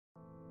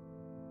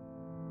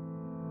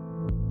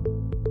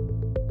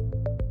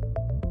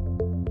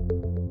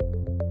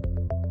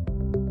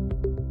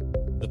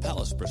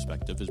Palace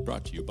Perspective is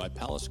brought to you by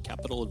Palace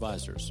Capital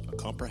Advisors, a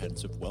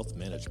comprehensive wealth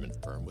management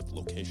firm with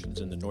locations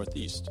in the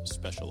Northeast,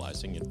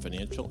 specializing in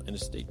financial and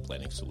estate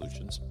planning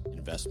solutions,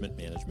 investment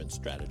management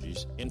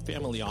strategies, and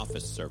family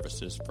office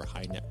services for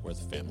high net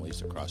worth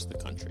families across the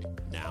country.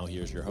 Now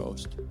here's your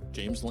host,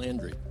 James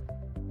Landry.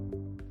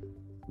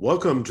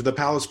 Welcome to the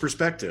Palace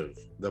Perspective,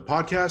 the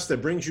podcast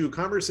that brings you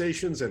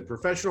conversations and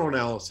professional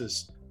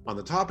analysis on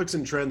the topics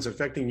and trends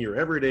affecting your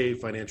everyday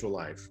financial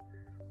life.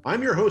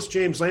 I'm your host,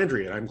 James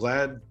Landry, and I'm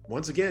glad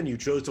once again you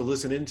chose to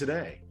listen in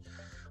today.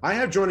 I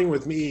have joining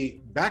with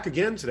me back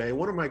again today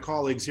one of my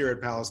colleagues here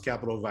at Palace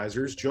Capital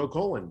Advisors, Joe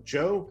Cullen.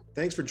 Joe,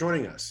 thanks for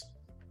joining us.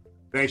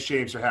 Thanks,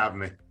 James, for having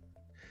me.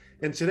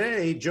 And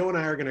today, Joe and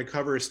I are going to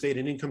cover estate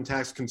and income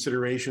tax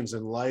considerations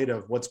in light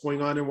of what's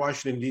going on in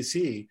Washington,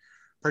 D.C.,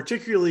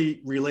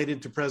 particularly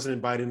related to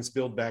President Biden's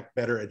Build Back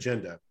Better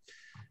agenda.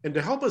 And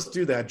to help us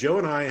do that, Joe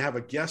and I have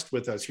a guest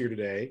with us here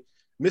today,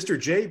 Mr.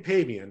 Jay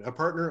Pabian, a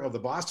partner of the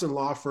Boston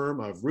law firm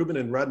of Rubin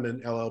and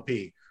Rudman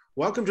LLP.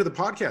 Welcome to the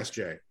podcast,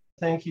 Jay.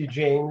 Thank you,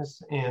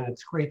 James, and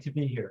it's great to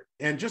be here.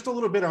 And just a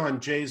little bit on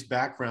Jay's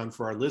background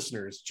for our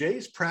listeners.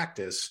 Jay's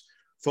practice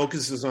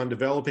focuses on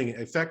developing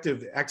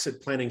effective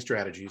exit planning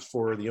strategies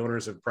for the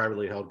owners of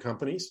privately held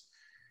companies.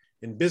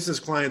 And business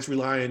clients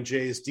rely on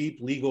Jay's deep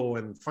legal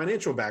and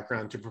financial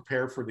background to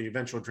prepare for the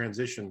eventual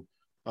transition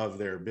of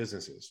their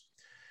businesses.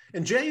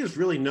 And Jay is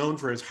really known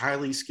for his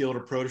highly skilled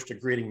approach to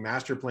creating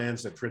master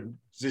plans that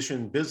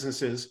transition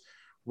businesses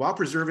while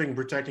preserving and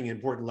protecting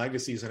important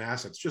legacies and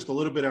assets. Just a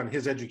little bit on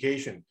his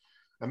education.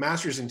 A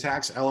master's in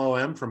tax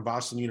LLM from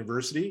Boston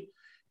University.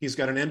 He's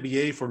got an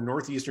MBA from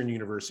Northeastern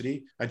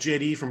University, a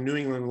JD from New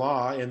England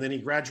Law, and then he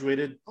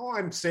graduated,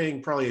 I'm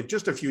saying probably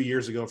just a few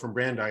years ago from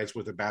Brandeis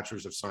with a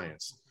Bachelor's of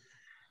Science.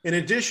 In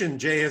addition,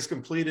 Jay has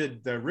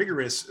completed the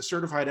rigorous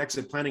Certified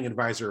Exit Planning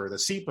Advisor, or the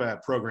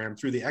CEPA program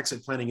through the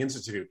Exit Planning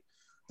Institute,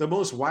 the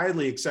most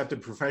widely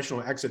accepted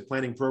professional exit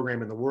planning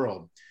program in the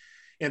world.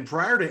 And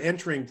prior to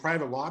entering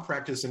private law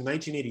practice in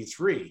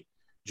 1983,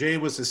 Jay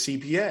was a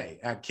CPA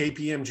at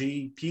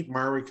KPMG Pete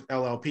Marwick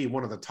LLP,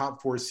 one of the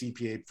top 4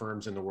 CPA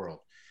firms in the world.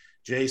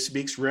 Jay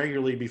speaks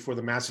regularly before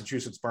the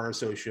Massachusetts Bar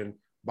Association,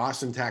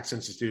 Boston Tax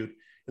Institute,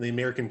 and the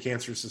American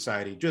Cancer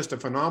Society. Just a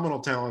phenomenal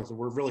talent, and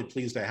we're really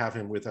pleased to have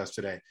him with us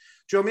today.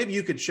 Joe, maybe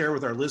you could share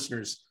with our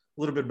listeners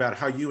a little bit about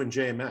how you and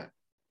Jay met.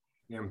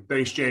 Yeah,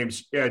 thanks,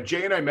 James. Yeah,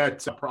 Jay and I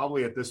met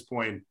probably at this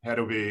point, had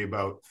to be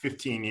about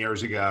 15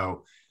 years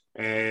ago.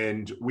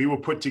 And we were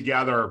put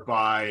together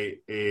by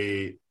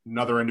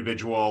another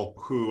individual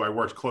who I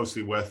worked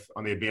closely with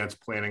on the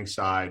advanced planning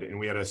side. And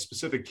we had a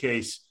specific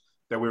case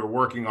that we were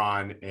working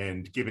on.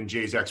 And given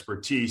Jay's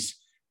expertise,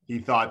 he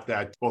thought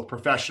that both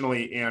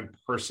professionally and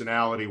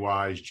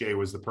personality-wise, Jay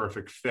was the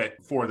perfect fit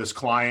for this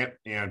client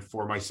and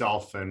for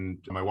myself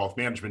and my wealth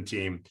management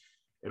team.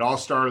 It all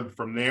started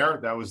from there.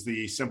 That was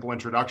the simple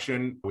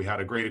introduction. We had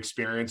a great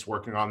experience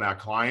working on that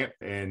client,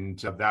 and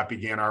that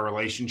began our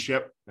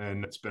relationship.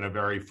 And it's been a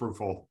very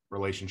fruitful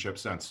relationship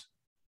since.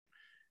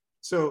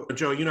 So,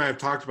 Joe, you and I have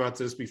talked about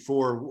this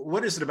before.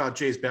 What is it about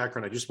Jay's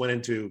background? I just went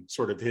into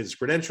sort of his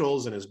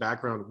credentials and his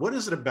background. What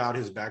is it about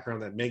his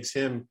background that makes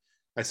him,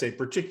 I'd say,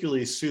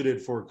 particularly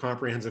suited for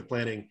comprehensive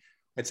planning?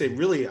 I'd say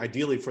really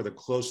ideally for the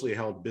closely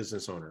held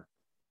business owner.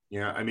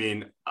 Yeah, I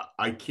mean,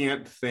 I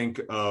can't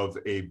think of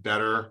a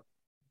better,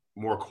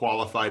 more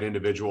qualified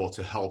individual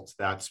to help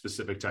that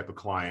specific type of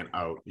client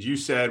out. As you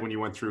said, when you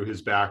went through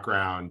his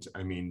background,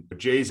 I mean,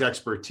 Jay's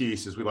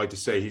expertise, as we like to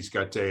say, he's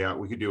got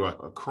we could do a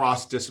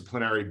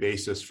cross-disciplinary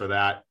basis for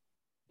that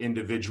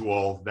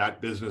individual,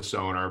 that business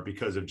owner,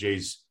 because of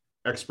Jay's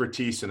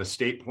expertise in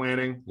estate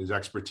planning, his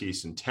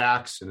expertise in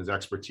tax, and his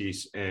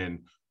expertise in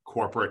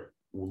corporate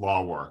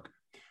law work.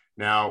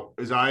 Now,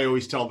 as I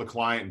always tell the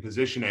client and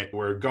position it,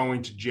 we're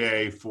going to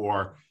Jay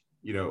for,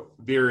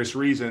 various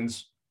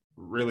reasons.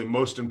 Really,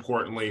 most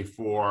importantly,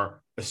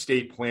 for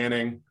estate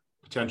planning,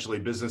 potentially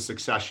business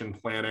succession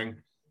planning.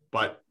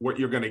 But what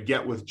you're going to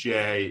get with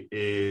Jay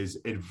is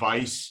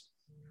advice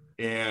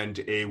and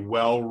a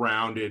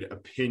well-rounded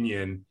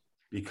opinion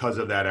because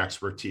of that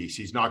expertise.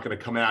 He's not going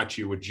to come at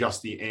you with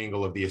just the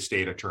angle of the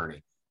estate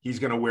attorney. He's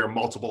going to wear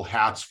multiple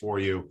hats for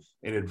you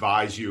and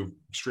advise you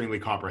extremely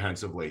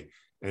comprehensively.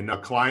 And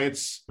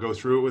clients go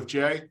through it with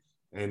Jay.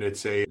 And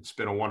it's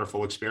been a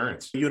wonderful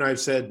experience. You and I have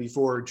said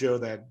before, Joe,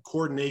 that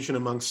coordination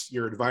amongst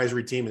your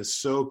advisory team is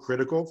so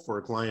critical for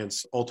a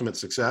client's ultimate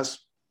success.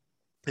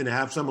 And to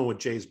have someone with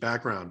Jay's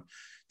background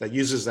that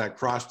uses that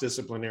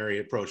cross-disciplinary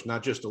approach,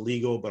 not just a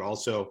legal, but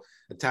also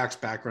a tax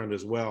background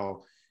as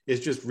well, is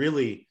just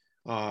really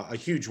a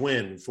huge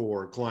win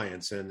for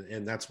clients.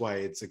 And that's why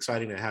it's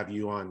exciting to have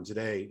you on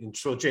today. And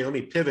so, Jay, let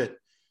me pivot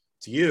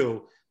to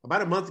you.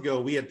 About a month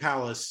ago, we at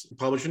Palace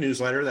published a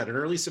newsletter that in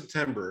early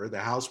September, the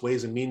House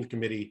Ways and Means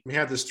Committee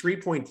had this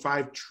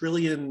 $3.5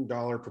 trillion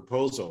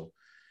proposal.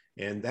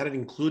 And that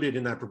included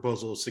in that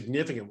proposal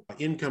significant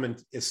income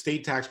and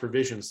estate tax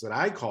provisions that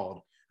I called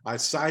a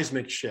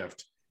seismic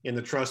shift in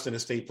the trust and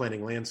estate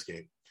planning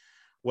landscape.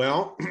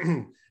 Well,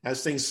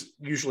 as things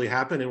usually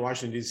happen in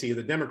Washington, D.C.,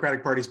 the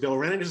Democratic Party's bill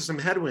ran into some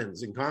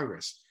headwinds in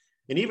Congress.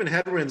 and even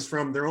headwinds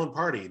from their own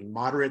party,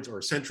 moderate or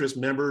centrist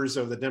members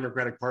of the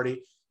Democratic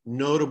Party,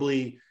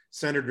 notably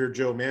Senator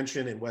Joe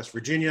Manchin in West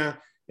Virginia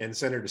and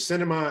Senator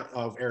Sinema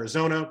of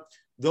Arizona.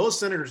 Those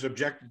senators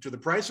objected to the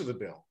price of the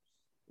bill,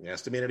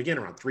 estimated again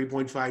around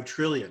 $3.5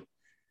 trillion.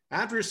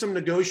 After some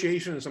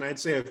negotiations, and I'd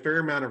say a fair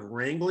amount of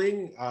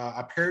wrangling,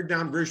 a pared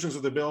down versions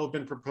of the bill have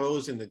been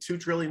proposed in the $2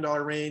 trillion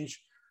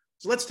range.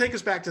 So let's take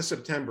us back to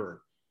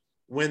September,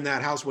 when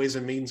that House Ways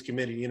and Means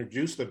Committee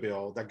introduced the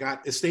bill that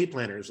got estate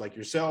planners like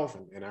yourself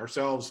and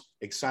ourselves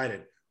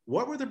excited.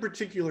 What were the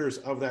particulars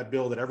of that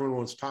bill that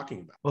everyone was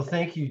talking about? Well,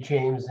 thank you,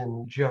 James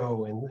and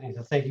Joe, and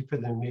thank you for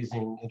the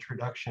amazing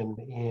introduction.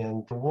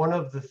 And one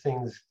of the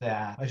things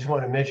that I just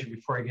want to mention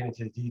before I get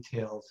into the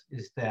details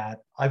is that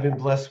I've been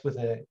blessed with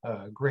a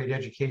great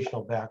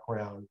educational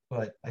background,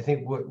 but I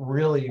think what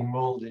really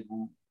molded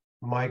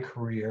my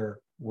career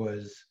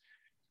was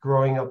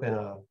growing up in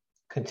a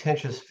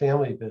contentious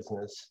family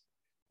business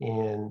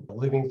and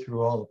living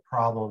through all the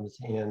problems.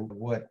 And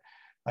what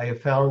I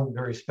have found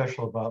very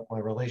special about my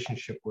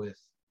relationship with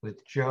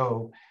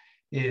Joe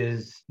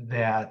is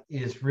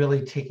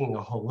really taking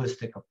a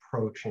holistic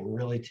approach and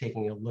really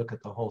taking a look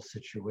at the whole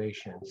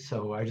situation.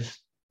 So I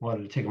just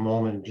wanted to take a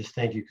moment and just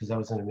thank you, because that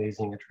was an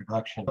amazing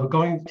introduction.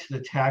 Going to the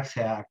Tax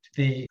Act,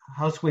 the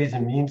House Ways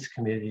and Means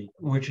Committee,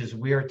 which is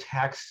where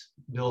tax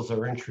bills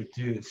are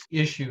introduced,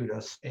 issued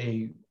us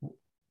a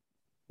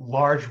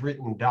large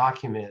written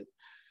document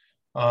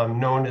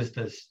known as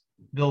this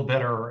Build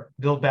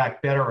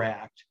Back Better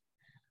Act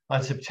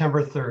on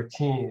September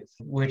 13th,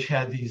 which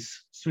had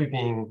these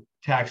sweeping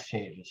tax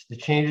changes. The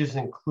changes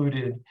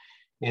included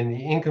in the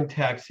income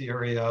tax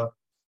area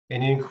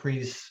an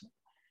increase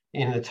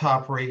in the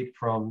top rate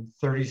from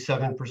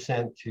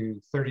 37%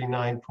 to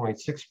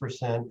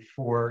 39.6%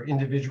 for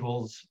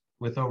individuals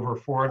with over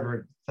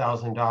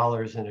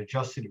 $400,000 in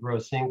adjusted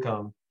gross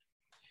income,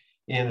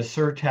 and a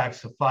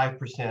surtax of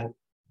 5%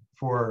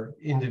 for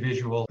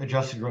individual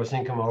adjusted gross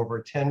income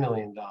over $10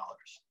 million.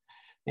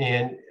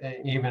 And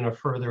even a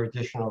further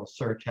additional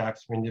surtax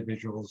for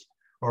individuals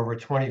over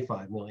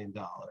 $25 million.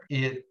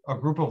 A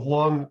group of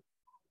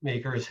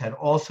lawmakers had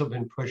also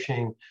been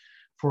pushing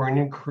for an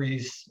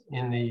increase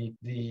in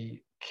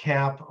the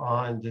cap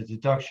on the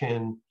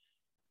deduction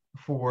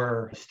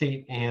for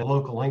state and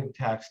local income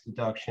tax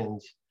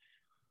deductions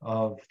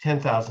of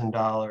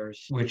 $10,000,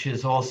 which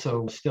is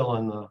also still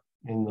in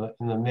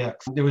the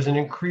mix. There was an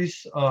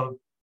increase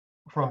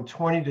from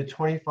 20 to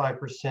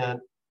 25%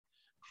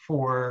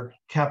 for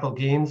capital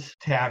gains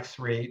tax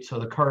rate. So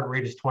the current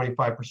rate is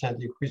 25%,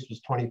 the increase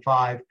was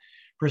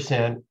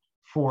 25%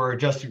 for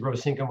adjusted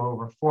gross income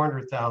over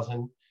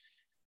 400,000.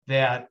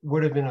 That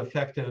would have been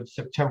effective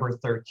September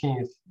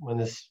 13th when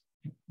this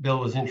bill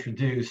was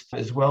introduced,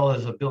 as well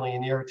as a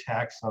billionaire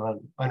tax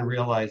on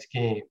unrealized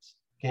gains.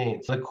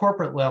 The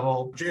corporate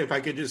level. Jay, if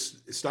I could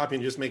just stop you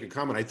and just make a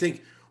comment. I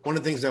think one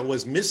of the things that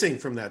was missing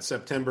from that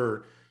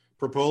September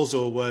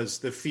proposal was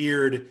the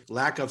feared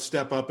lack of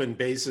step up in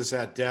basis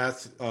at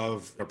death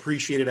of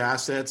appreciated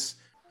assets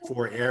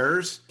for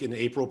heirs. In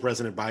April,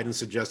 President Biden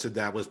suggested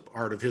that was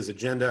part of his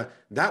agenda.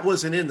 That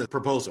wasn't in the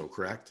proposal,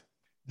 correct?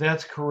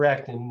 That's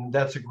correct. And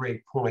that's a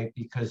great point,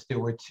 because there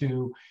were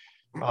two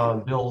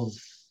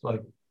bills,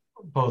 like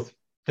both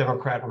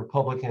Democrat and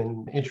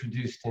Republican,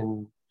 introduced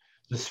in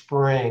the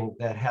spring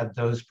that had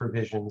those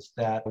provisions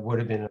that would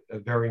have been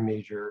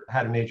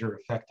had a major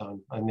effect on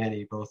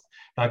many, both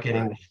not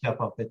getting the step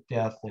up at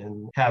death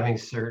and having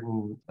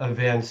certain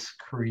events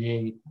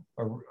create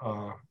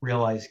a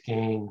realized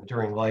gain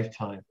during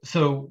lifetime.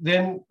 So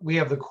then we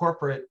have the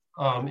corporate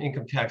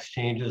income tax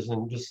changes,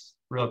 and just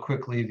real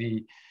quickly,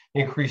 the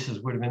increases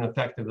would have been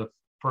effective the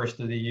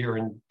first of the year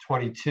in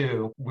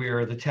 22,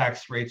 where the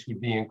tax rates would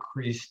be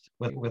increased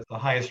with the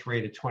highest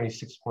rate at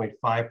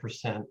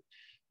 26.5%.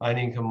 On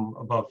income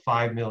above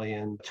 5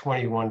 million,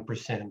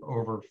 21%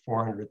 over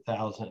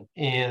 400,000.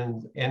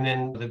 And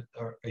then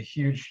a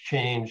huge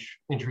change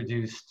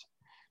introduced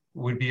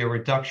would be a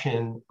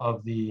reduction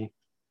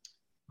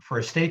for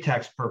estate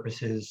tax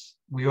purposes.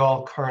 We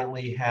all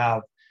currently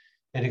have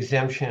an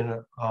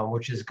exemption,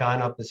 which has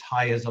gone up as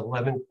high as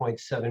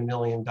 $11.7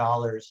 million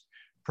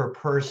per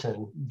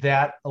person.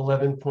 That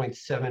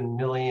 $11.7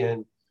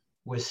 million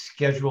was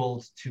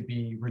scheduled to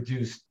be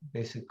reduced,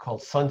 basically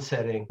called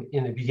sunsetting,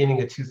 in the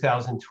beginning of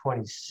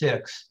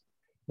 2026.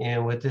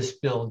 And what this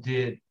bill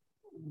did,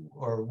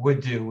 or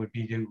would do, would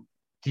be to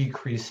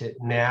decrease it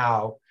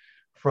now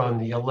from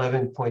the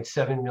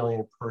 11.7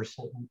 million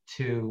person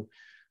to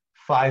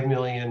 5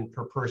 million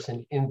per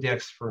person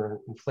indexed for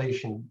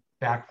inflation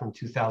back from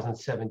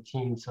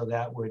 2017. So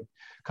that would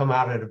come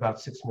out at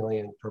about 6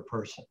 million per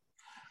person.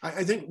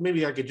 I think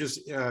maybe I could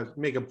just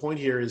make a point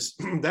here is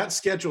that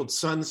scheduled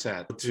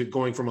sunset to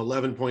going from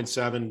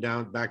 11.7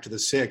 down back to the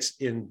 6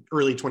 in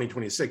early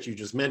 2026, you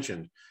just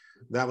mentioned.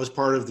 That was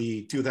part of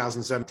the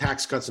 2007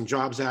 Tax Cuts and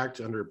Jobs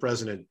Act under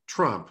President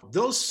Trump.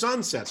 Those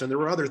sunsets, and there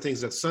were other things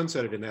that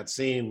sunsetted in that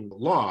same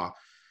law,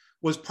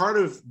 was part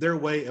of their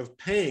way of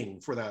paying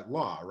for that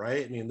law,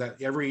 right? I mean,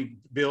 that every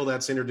bill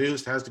that's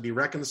introduced has to be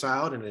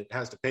reconciled and it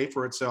has to pay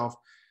for itself.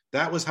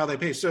 That was how they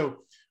pay. So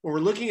when we're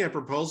looking at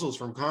proposals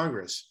from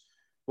Congress,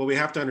 what we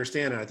have to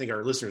understand, and I think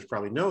our listeners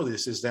probably know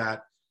this, is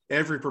that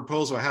every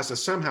proposal has to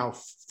somehow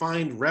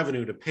find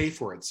revenue to pay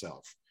for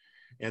itself.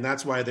 And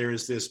that's why there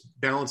is this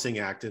balancing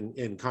act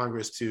in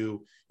Congress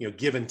to,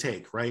 give and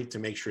take, right? To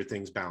make sure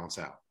things balance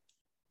out.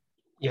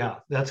 Yeah,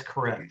 that's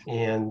correct.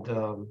 And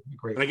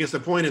great. And I guess the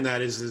point in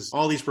that is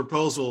all these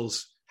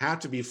proposals have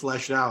to be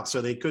fleshed out,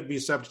 so they could be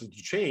subject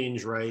to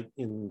change, right,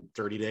 in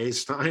 30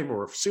 days time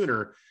or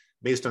sooner,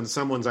 based on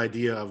someone's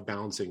idea of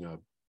balancing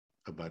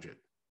a budget.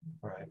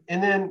 Right.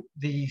 And then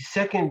the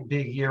second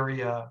big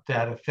area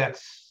that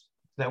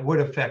would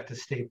affect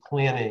estate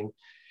planning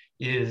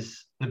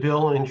is the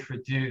bill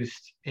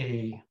introduced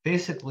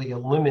basically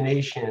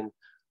elimination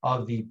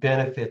of the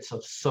benefits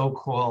of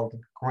so-called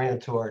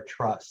grantor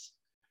trusts.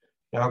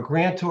 Now, a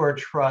grantor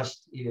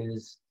trust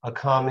is a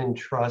common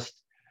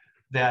trust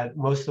that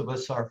most of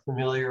us are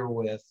familiar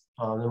with.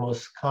 The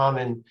most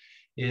common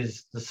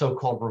is the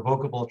so-called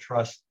revocable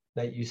trust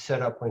that you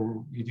set up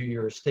when you do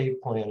your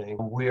estate planning,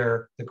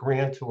 where the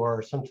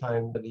grantor,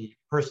 sometimes the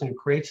person who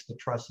creates the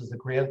trust is the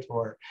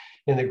grantor,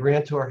 and the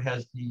grantor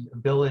has the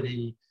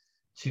ability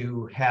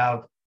to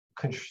have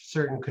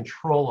certain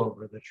control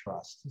over the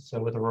trust.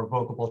 So with a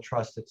revocable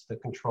trust, it's the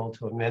control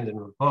to amend and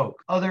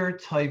revoke. Other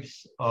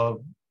types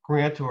of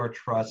grantor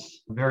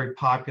trusts, very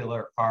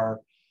popular, are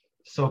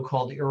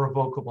so-called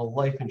irrevocable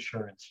life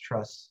insurance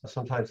trusts.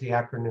 Sometimes the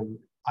acronym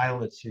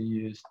ILITs are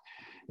used,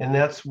 and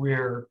that's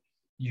where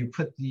you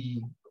put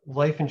the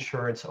life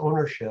insurance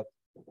ownership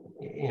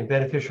and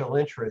beneficial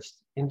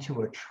interest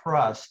into a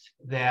trust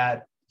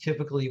that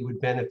typically would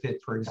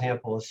benefit, for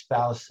example, a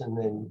spouse and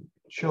then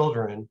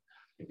children.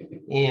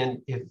 And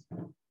if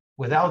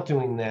without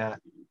doing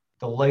that,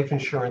 the life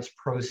insurance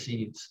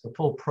proceeds, the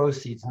full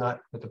proceeds,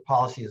 not what the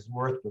policy is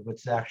worth, but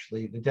what's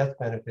actually the death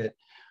benefit,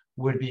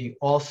 would be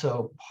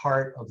also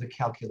part of the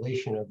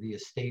calculation of the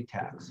estate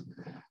tax.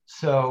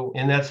 So,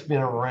 and that's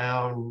been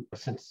around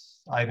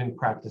since I've been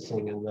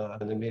practicing in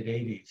the mid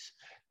 80s.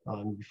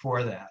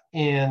 Before that.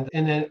 And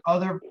then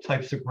other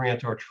types of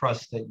grantor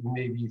trusts that you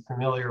may be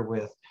familiar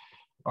with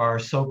are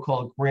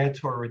so-called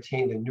grantor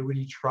retained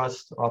annuity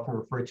trusts, often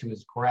referred to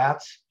as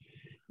GRATs,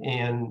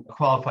 and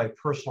qualified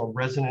personal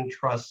resident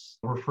trusts,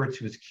 referred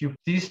to as QP.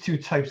 These two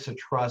types of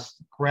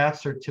trusts,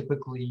 GRATs, are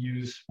typically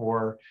used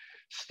for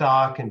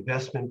stock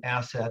investment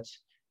assets,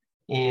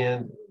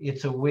 and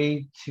it's a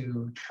way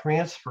to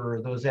transfer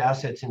those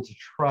assets into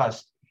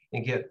trust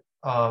and get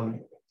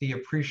the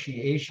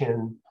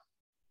appreciation,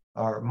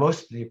 or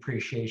most of the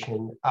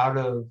appreciation, out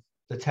of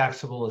the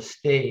taxable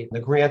estate. The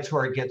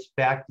grantor gets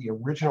back the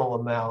original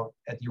amount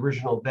at the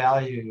original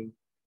value,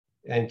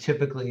 and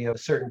typically a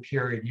certain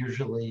period,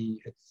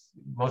 usually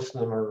most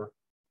of them are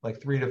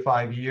like 3 to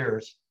 5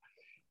 years.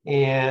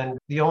 And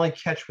the only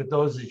catch with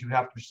those is you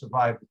have to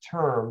survive the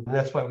term, and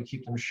that's why we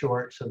keep them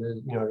short, so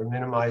that, to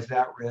minimize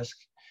that risk.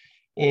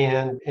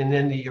 And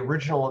then the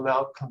original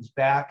amount comes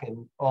back,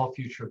 and all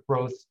future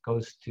growth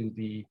goes to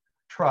the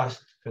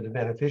trust for the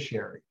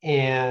beneficiary.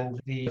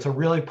 And it's a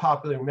really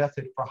popular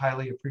method for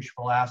highly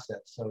appreciable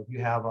assets. So if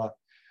you have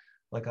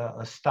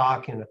a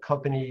stock in a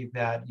company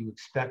that you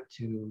expect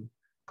to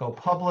go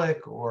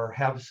public or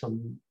have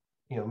some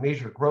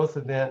major growth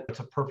event, it's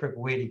a perfect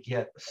way to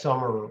get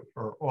some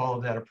or all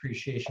of that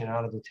appreciation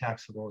out of the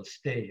taxable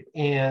estate.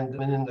 And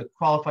then the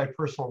qualified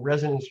personal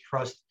residence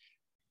trust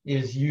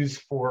is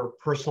used for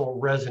personal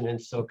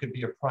residence. So it could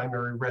be a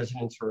primary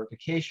residence or a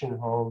vacation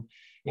home.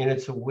 And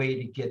it's a way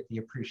to get the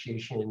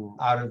appreciation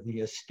out of the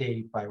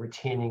estate by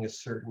retaining a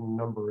certain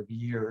number of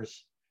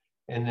years.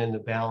 And then the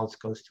balance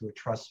goes to a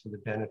trust for the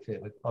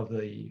benefit of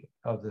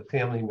the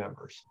family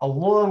members.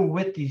 Along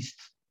with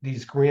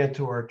these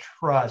grantor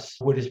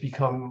trusts, what has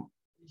become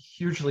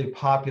hugely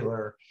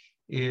popular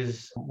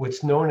is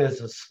what's known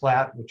as a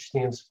SLAT, which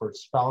stands for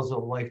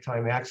Spousal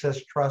Lifetime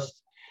Access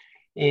Trust.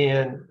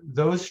 And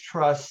those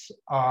trusts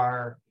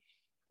are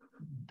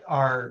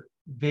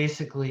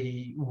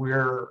basically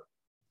where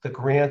the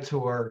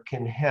grantor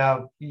can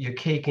have your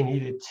cake and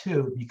eat it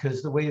too,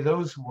 because the way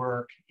those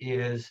work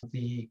is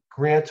the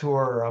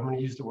grantor, I'm going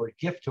to use the word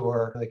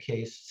giftor in the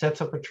case,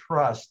 sets up a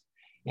trust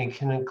and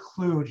can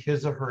include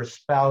his or her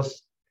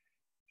spouse,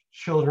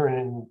 children,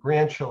 and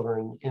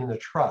grandchildren in the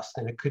trust.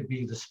 And it could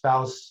be the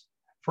spouse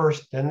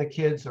first, then the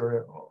kids,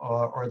 or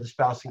the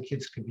spouse and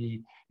kids could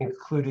be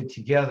included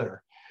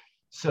together.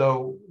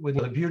 So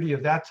the beauty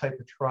of that type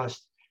of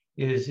trust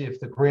is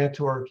if the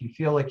grantor, if you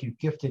feel like you've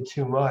gifted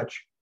too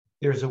much,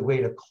 there's a way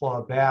to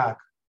claw back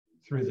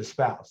through the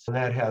spouse. And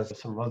that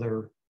has a lot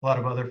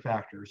of other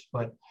factors.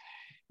 But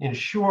in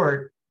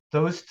short,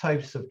 those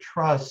types of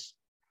trusts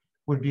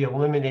would be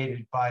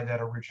eliminated by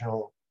that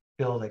original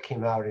bill that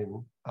came out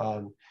in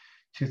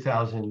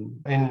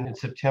 2000 in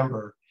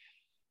September.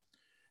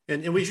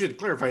 And we should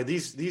clarify,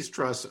 these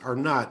trusts are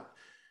not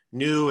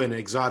new and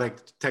exotic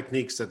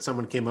techniques that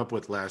someone came up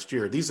with last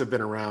year. These have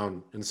been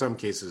around in some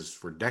cases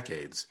for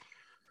decades,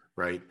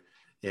 right?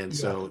 And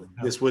so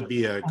this would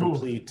be a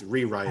complete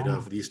rewrite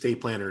of the estate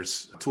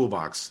planner's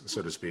toolbox,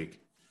 so to speak.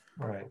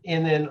 Right.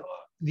 And then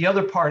the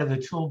other part of the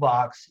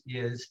toolbox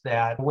is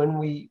that when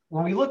we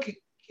look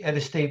at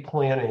estate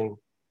planning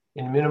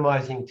and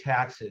minimizing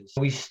taxes,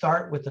 we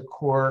start with the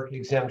core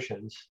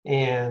exemptions,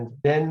 and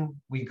then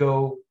we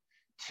go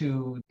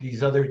to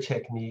these other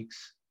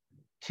techniques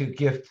to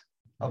gift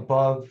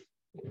above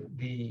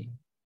the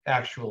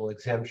actual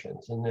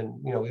exemptions. And then,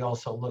 we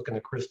also look in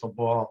the crystal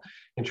ball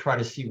and try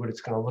to see what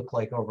it's going to look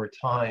like over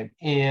time.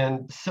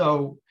 And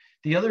so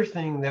the other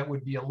thing that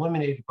would be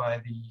eliminated by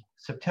the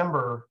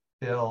September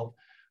bill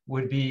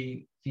would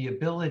be the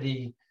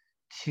ability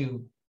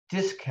to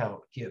discount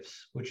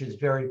gifts, which is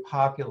very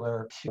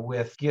popular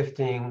with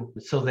gifting,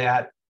 so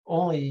that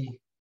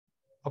only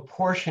a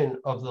portion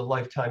of the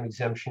lifetime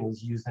exemption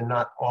is used and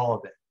not all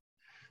of it.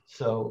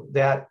 So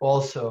that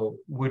also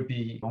would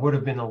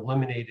have been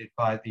eliminated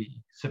by the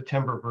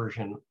September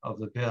version of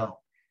the bill.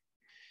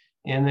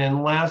 And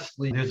then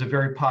lastly, there's a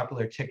very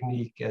popular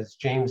technique, as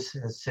James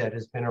has said,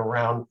 has been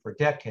around for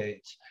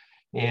decades.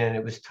 And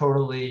it was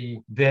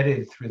totally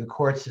vetted through the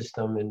court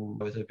system, and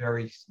was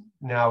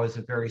now is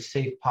a very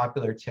safe,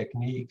 popular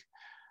technique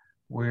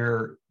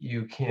where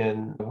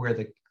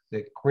the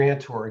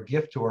grantor or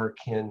giftor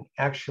can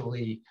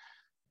actually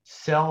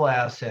sell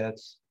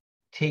assets,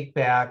 take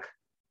back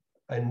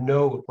a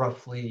note,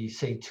 roughly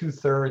say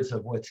 2/3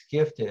 of what's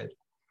gifted,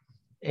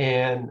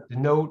 and the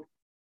note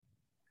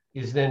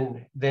is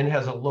then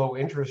has a low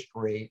interest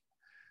rate,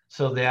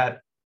 so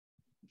that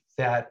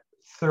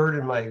third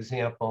in my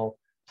example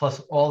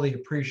plus all the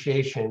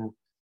appreciation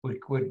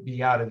would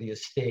be out of the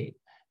estate.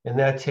 And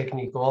that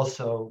technique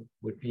also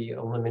would be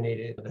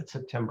eliminated in the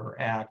September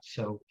Act.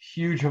 So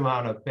huge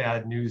amount of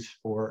bad news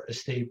for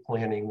estate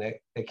planning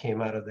that came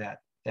out of that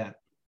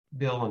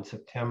bill in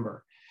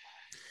September.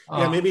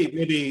 Yeah,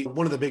 maybe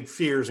one of the big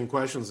fears and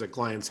questions that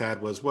clients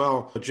had was,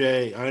 well,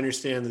 Jay, I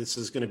understand this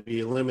is going to be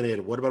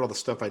eliminated. What about all the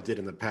stuff I did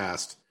in the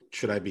past?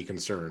 Should I be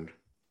concerned?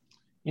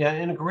 Yeah,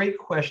 and a great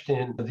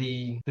question.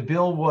 The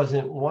bill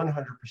wasn't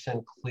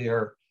 100%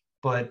 clear,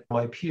 but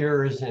my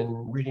peers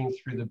in reading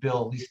through the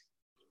bill, at least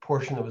the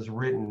portion that was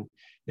written,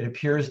 it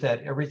appears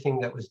that everything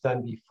that was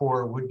done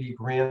before would be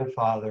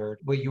grandfathered,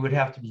 but you would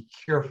have to be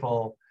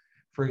careful,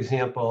 for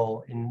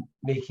example, in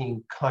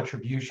making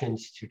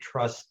contributions to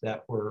trusts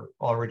that were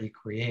already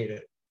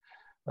created,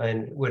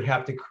 and would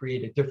have to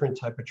create a different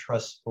type of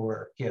trust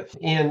for gifts.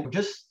 And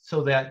just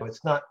so that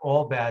it's not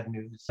all bad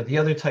news, the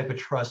other type of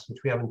trust, which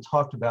we haven't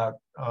talked about,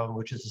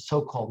 which is a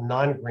so-called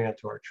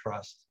non-grantor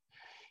trust,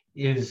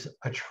 is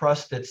a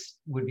trust that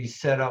would be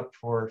set up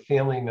for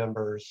family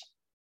members.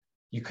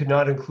 You could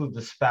not include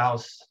the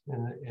spouse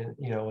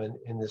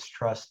in this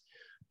trust,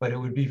 but it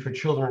would be for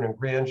children and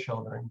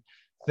grandchildren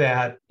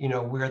that,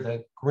 where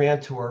the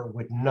grantor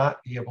would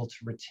not be able to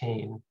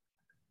retain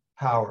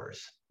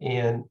powers.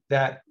 And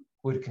that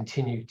would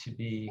continue to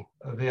be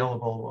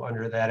available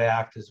under that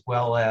act, as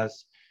well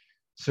as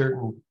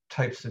certain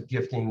types of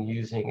gifting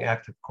using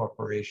active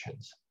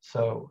corporations.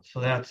 So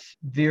that's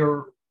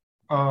there.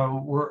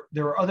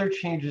 There are other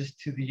changes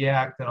to the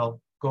act that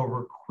I'll go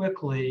over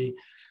quickly,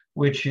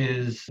 which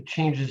is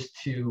changes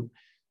to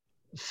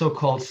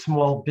so-called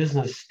small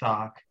business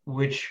stock,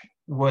 which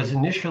was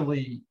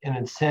initially an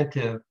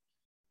incentive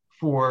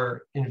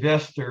for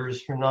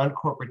investors, for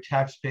non-corporate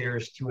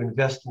taxpayers to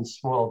invest in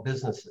small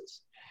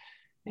businesses.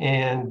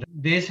 And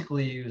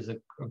basically it was a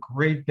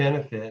great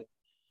benefit,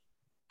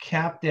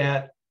 capped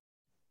at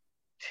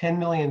 $10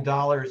 million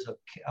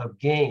of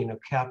gain, of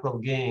capital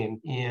gain.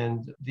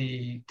 And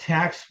the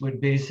tax would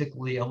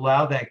basically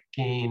allow that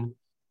gain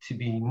to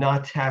be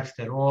not taxed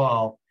at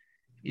all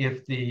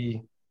if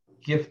the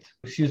gift,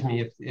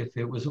 if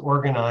it was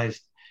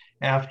organized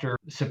after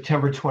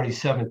September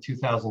 27,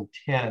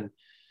 2010.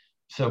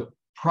 So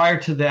prior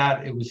to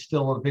that, it was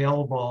still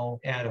available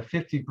at a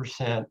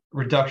 50%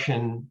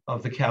 reduction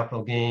of the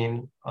capital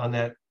gain on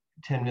that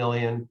 10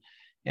 million.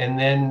 And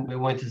then it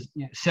went to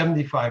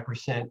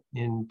 75%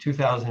 in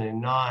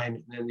 2009.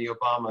 And then the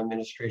Obama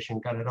administration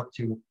got it up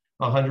to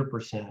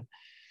 100%.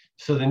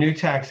 So the new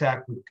tax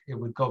act, it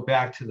would go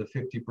back to the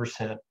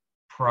 50%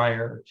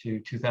 prior to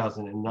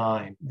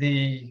 2009.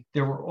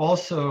 There were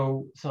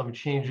also some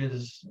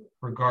changes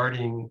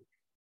regarding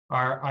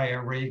our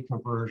IRA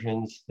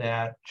conversions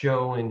that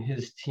Joe and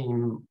his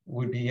team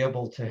would be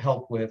able to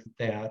help with,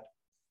 that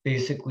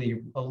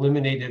basically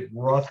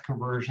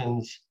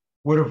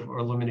would have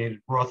eliminated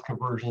Roth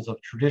conversions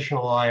of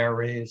traditional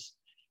IRAs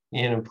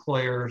and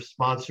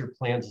employer-sponsored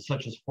plans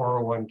such as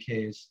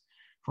 401ks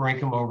for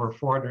income over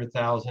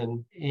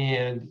 400,000,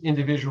 and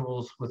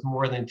individuals with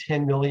more than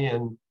 10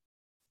 million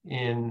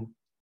in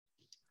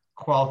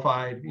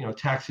qualified,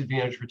 tax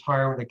advantage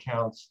retirement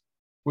accounts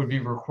would be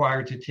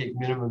required to take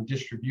minimum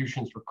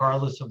distributions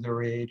regardless of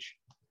their age.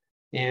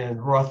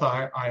 And Roth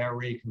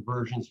IRA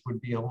conversions would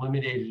be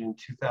eliminated in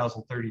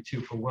 2032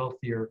 for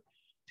wealthier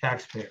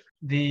taxpayers.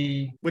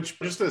 Which,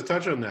 just to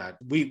touch on that,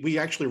 we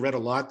actually read a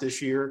lot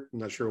this year. I'm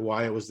not sure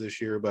why it was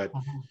this year, but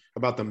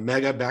about the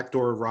mega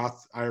backdoor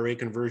Roth IRA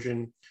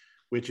conversion,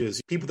 which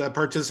is people that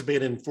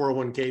participate in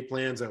 401k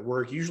plans at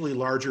work. Usually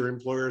larger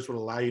employers would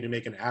allow you to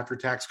make an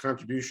after-tax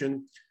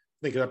contribution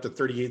they get up to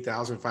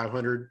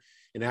 $38,500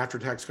 in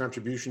after-tax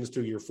contributions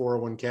to your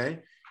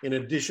 401k, in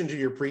addition to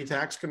your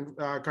pre-tax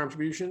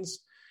contributions,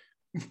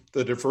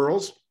 the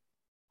deferrals.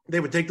 They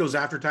would take those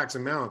after-tax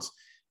amounts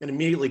and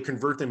immediately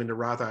convert them into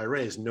Roth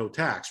IRAs, no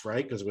tax,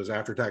 right? Because it was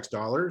after-tax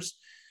dollars.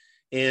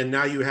 And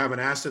now you have an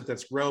asset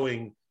that's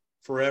growing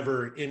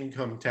forever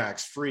income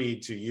tax-free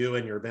to you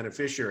and your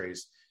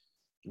beneficiaries.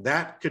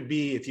 That could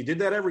be, if you did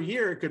that every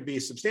year, it could be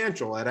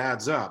substantial. It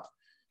adds up.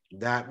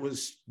 That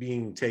was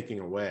being taken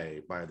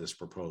away by this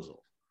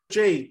proposal.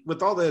 Jay,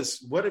 with all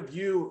this, what have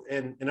you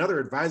and other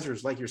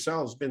advisors like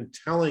yourselves been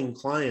telling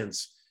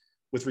clients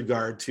with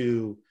regard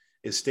to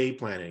estate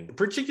planning?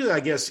 Particularly, I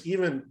guess,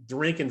 even the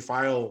rank and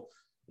file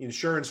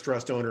insurance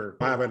trust owner.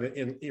 I have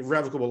an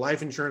irrevocable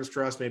life insurance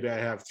trust. Maybe I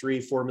have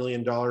 $3-4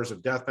 million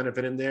of death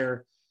benefit in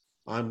there.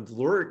 I'm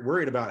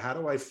worried about how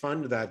do I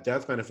fund that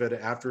death benefit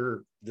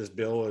after this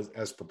bill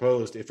as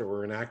proposed if it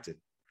were enacted.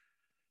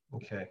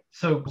 Okay,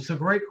 so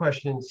great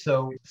question.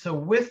 So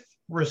with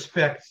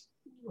respect,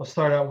 I'll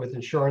start out with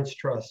insurance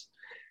trust.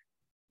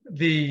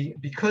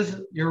 Because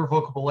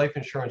irrevocable life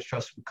insurance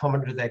trust would come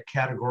under that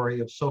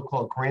category of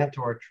so-called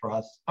grantor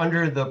trust,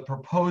 under the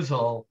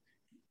proposal,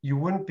 you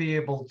wouldn't be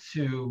able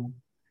to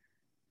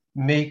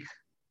make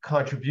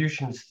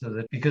contributions to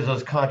the, because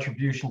those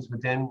contributions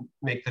would then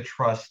make the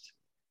trust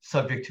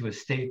subject to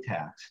estate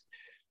tax.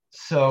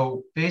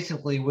 So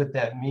basically what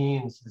that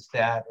means is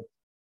that if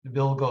the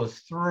bill goes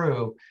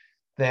through,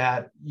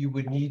 that you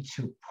would need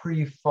to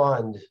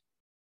pre-fund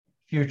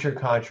future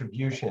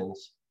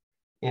contributions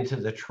into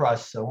the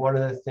trust. So one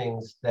of the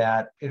things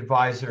that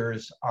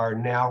advisors are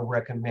now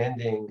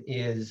recommending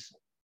is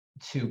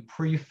to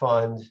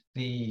pre-fund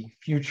the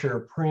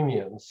future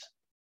premiums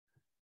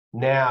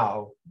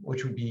now,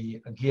 which would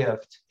be a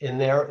gift. In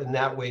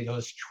that way,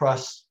 those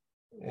trusts,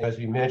 as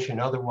we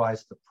mentioned,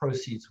 otherwise the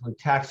proceeds would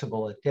be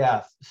taxable at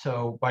death.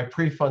 So by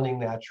pre-funding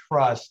that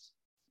trust,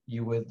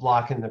 you would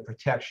lock in the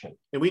protection.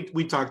 And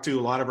we talked to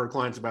a lot of our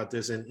clients about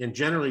this, and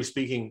generally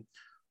speaking,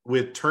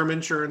 with term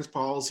insurance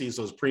policies,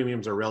 those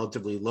premiums are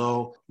relatively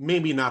low.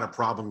 Maybe not a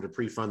problem to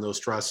pre-fund those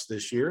trusts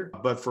this year,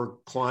 but for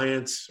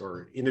clients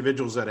or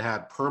individuals that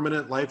had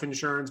permanent life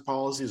insurance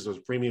policies, those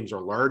premiums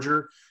are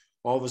larger.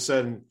 All of a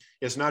sudden,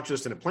 it's not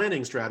just in a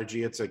planning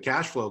strategy, it's a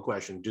cash flow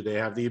question. Do they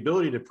have the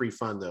ability to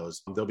pre-fund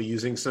those? They'll be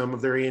using some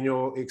of their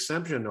annual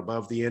exemption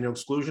above the annual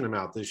exclusion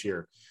amount this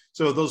year.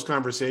 So those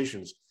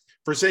conversations,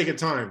 for sake of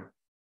time,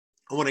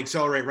 I want to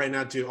accelerate right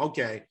now to,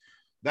 okay,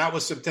 that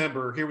was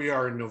September, here we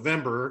are in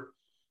November,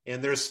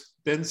 and there's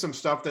been some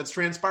stuff that's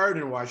transpired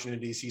in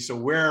Washington, D.C. So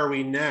where are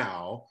we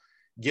now,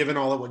 given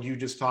all of what you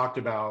just talked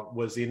about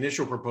was the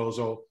initial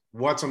proposal?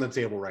 What's on the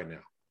table right now?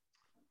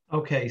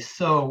 Okay,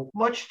 so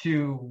much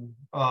to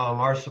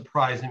our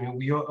surprise, I mean,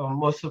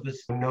 most of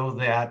us know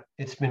that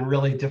it's been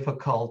really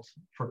difficult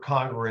for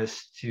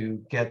Congress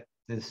to get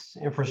this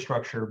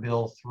infrastructure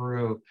bill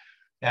through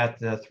at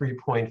the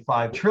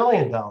 $3.5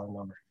 trillion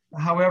number.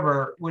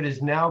 However, what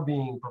is now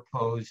being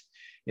proposed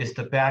is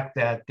to back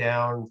that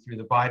down through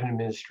the Biden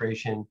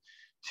administration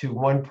to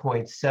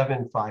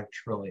 $1.75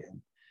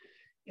 trillion.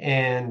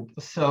 And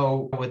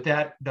so what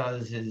that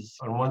does is,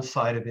 on one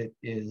side of it,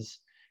 is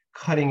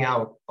cutting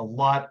out a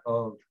lot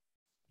of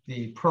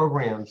the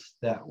programs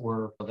that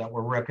were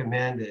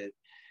recommended.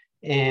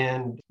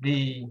 And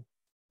the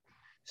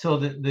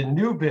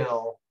new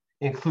bill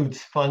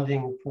includes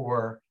funding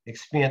for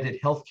expanded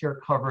healthcare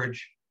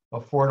coverage,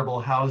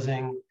 affordable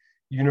housing,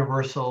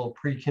 universal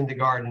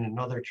pre-kindergarten and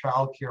other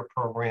childcare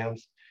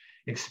programs,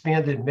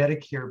 expanded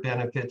Medicare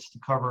benefits to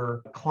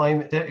cover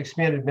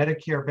expanded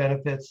Medicare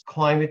benefits,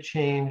 climate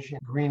change,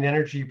 and green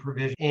energy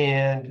provision,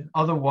 and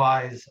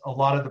otherwise a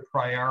lot of the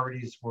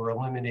priorities were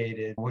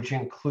eliminated, which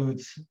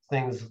includes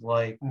things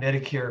like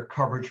Medicare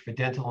coverage for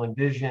dental and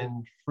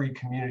vision, free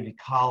community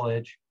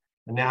college,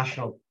 a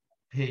national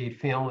paid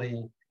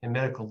family and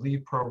medical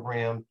leave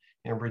program,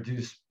 and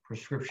reduced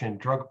prescription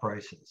drug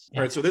prices.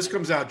 All right, so this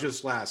comes out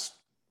just last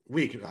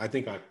week, I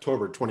think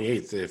October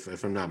 28th,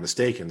 if I'm not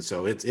mistaken.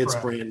 So it's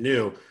brand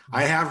new.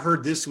 I have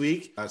heard this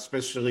week,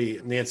 especially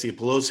Nancy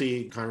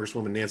Pelosi,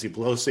 Congresswoman Nancy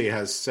Pelosi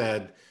has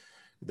said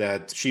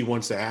that they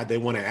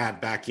want to add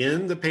back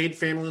in the paid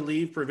family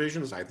leave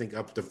provisions. I think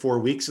up to 4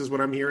 weeks is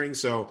what I'm hearing.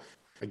 So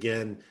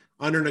again,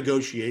 under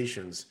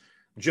negotiations.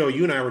 Joe,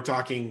 you and I were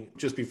talking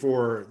just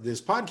before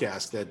this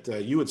podcast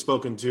that you had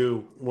spoken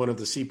to one of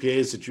the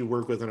CPAs that you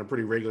work with on a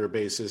pretty regular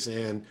basis,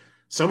 and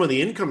some of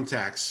the income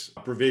tax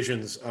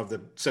provisions of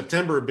the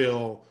September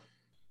bill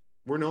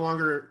were no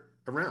longer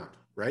around,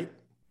 right?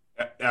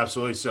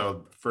 Absolutely.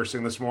 So first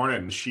thing this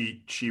morning,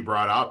 she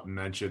brought up and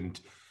mentioned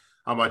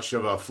how much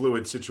of a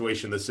fluid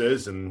situation this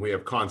is, and we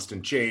have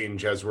constant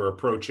change as we're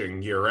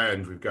approaching year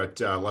end. We've got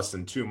less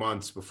than 2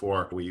 months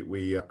before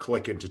we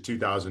click into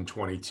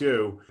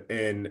 2022.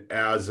 And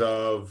as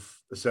of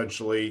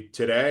essentially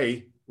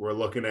today, we're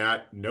looking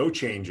at no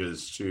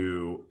changes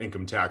to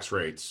income tax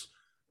rates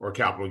or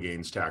capital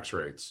gains tax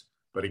rates.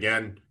 But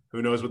again,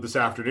 who knows what this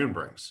afternoon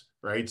brings,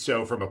 right?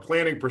 So from a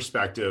planning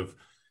perspective,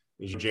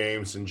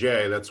 James and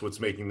Jay, that's what's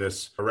making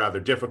this rather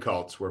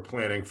difficult. We're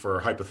planning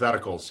for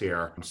hypotheticals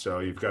here. So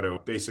you've got to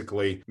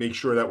basically make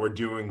sure that we're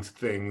doing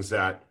things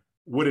that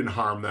wouldn't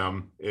harm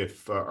them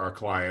if our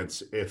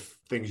clients, if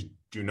things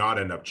do not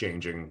end up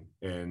changing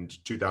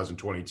and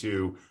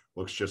 2022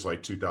 looks just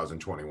like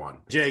 2021.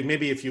 Jay,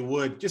 maybe if you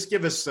would just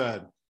give us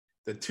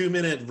the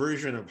 2-minute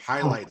version of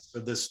highlights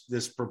of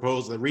this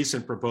proposal, the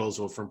recent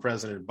proposal from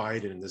President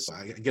Biden. This,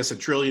 I guess, $1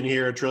 trillion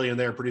here, $1 trillion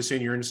there. Pretty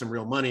soon you're in some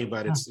real money,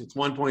 but it's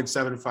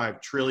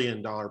 $1.75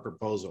 trillion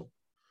proposal.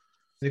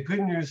 The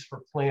good news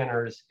for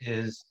planners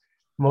is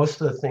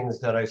most of the things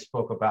that I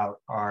spoke about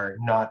are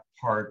not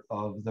part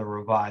of the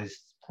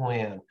revised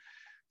plan.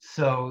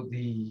 So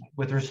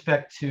with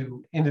respect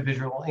to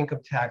individual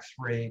income tax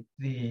rate,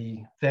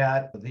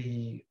 that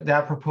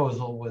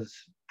proposal was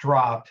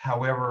dropped.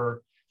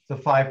 However, the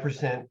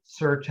 5%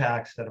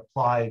 surtax that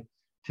applied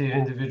to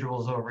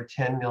individuals over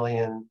 10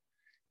 million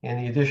and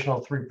the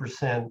additional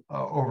 3%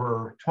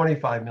 over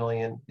 25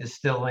 million is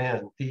still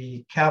in.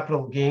 The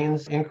capital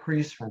gains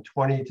increase from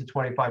 20 to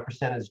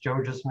 25%, as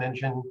Joe just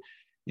mentioned,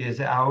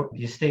 is out.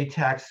 The estate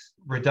tax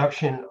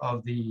reduction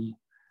of the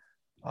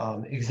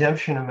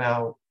exemption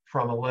amount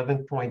from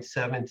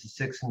 11.7 to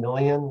 6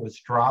 million was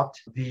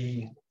dropped.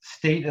 The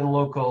state and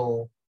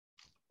local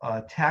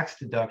tax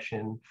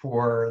deduction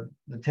for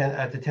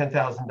at the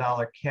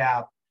 $10,000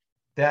 cap,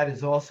 that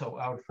is also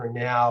out for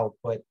now,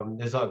 but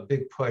there's a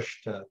big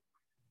push to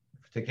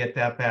get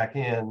that back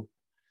in.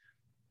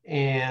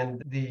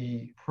 And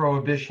the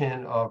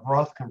prohibition of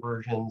Roth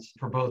conversions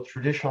for both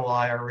traditional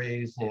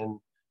IRAs and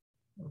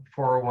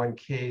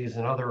 401ks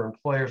and other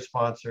employer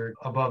sponsored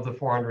above the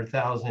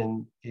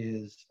 400,000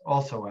 is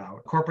also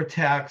out. Corporate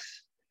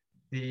tax,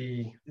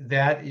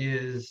 that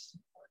is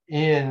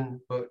in,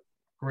 but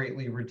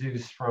greatly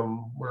reduced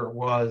from where it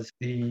was.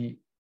 The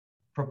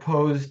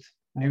proposed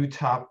new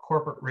top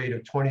corporate rate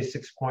of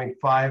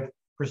 26.5%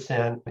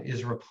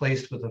 is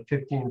replaced with a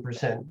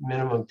 15%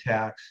 minimum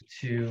tax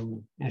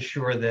to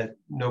ensure that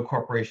no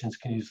corporations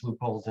can use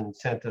loopholes and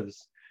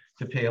incentives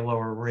to pay a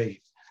lower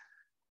rate.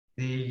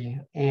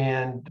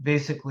 And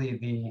basically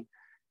the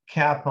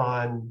cap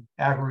on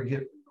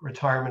aggregate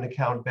retirement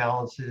account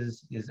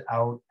balances is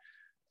out.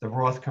 The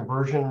Roth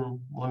conversion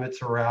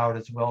limits are out,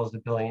 as well as the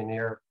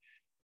billionaire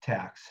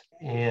tax.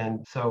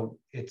 And so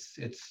it's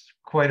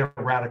quite a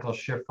radical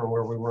shift from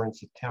where we were in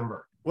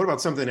September. What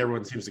about something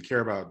everyone seems to care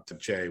about,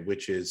 Jay,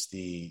 which is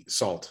the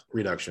SALT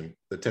reduction,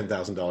 the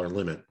 $10,000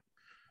 limit?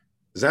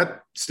 Is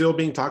that still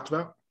being talked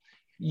about?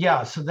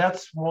 Yeah, so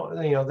that's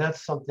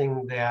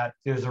something that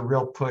there's a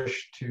real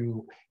push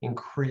to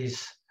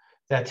increase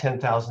that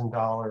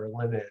 $10,000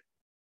 limit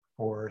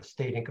for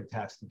state income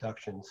tax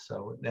deductions.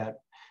 So that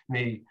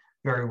may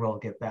very well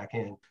get back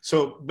in.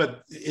 So,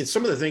 but it's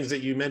some of the things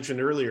that you mentioned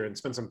earlier and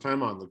spent some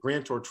time on, the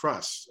grantor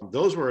trusts.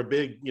 Those were a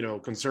big,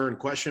 concern,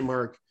 question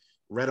mark,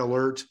 red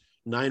alert,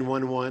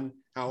 911.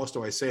 How else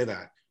do I say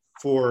that?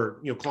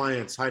 For,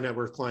 clients, high net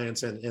worth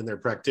clients and their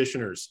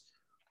practitioners.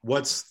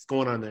 What's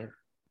going on there?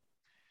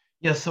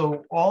 Yeah,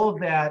 so all of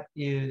that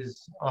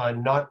is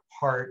not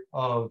part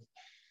of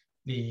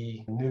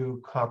the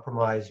new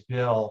compromise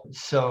bill.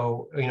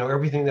 So,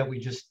 everything that we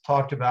just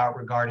talked about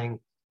regarding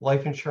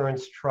life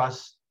insurance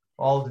trusts,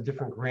 all the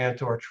different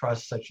grantor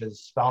trusts, such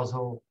as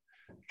spousal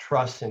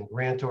trusts and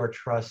grantor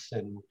trusts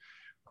and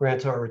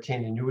grantor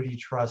retained annuity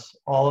trusts,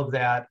 all of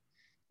that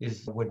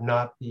would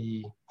not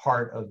be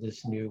part of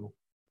this new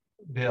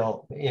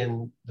bill,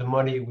 and the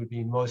money would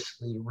be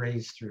mostly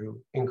raised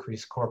through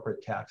increased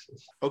corporate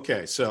taxes.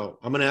 Okay, so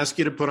I'm going to ask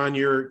you to put on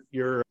your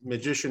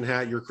magician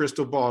hat, your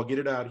crystal ball, get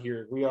it out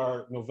here. We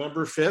are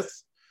November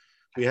 5th.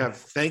 We have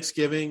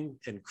Thanksgiving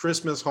and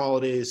Christmas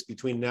holidays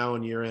between now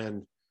and year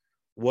end.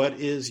 What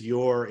is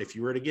if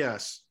you were to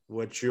guess,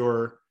 what's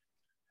your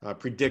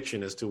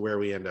prediction as to where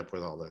we end up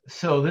with all that?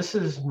 So this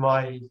is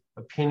my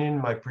opinion,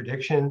 my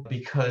prediction,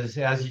 because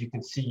as you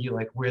can see,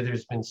 like where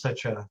there's been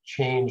such a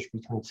change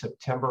between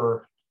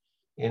September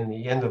and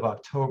the end of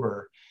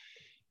October,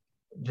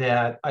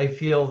 that I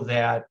feel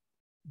that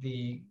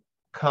the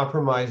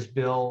compromise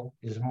bill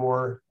is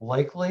more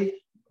likely,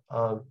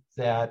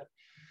 that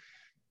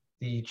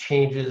the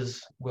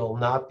changes will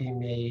not be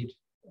made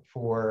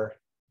for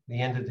the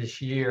end of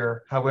this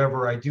year.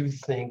 However, I do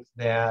think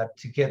that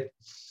to get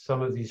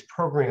some of these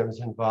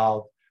programs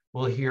involved,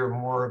 we'll hear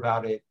more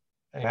about it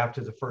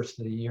after the first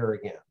of the year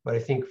again. But I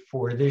think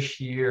for this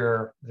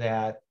year,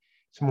 that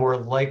it's more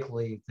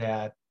likely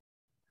that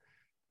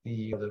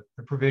the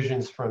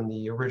provisions from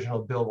the original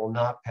bill will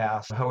not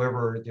pass.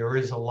 However, there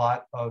is a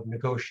lot of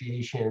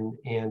negotiation,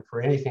 and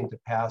for anything to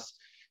pass,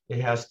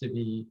 it has to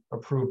be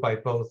approved by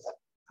both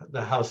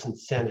the House and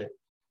Senate.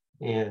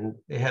 And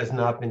it has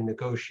not been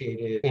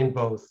negotiated in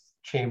both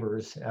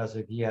chambers as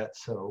of yet.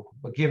 So,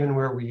 but given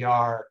where we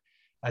are,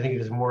 I think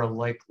it is more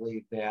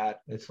likely that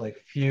it's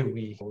like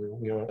we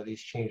don't know, these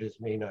changes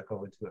may not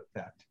go into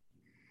effect.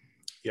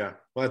 Yeah,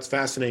 well, that's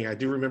fascinating. I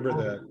do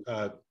remember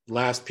the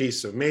last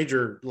piece of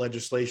major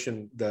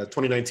legislation, the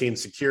 2019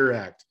 Secure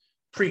Act,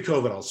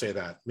 pre-COVID, I'll say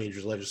that,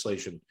 major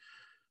legislation.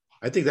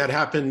 I think that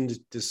happened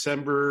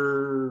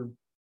December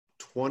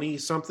 20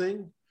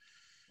 something.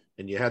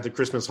 And you had the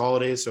Christmas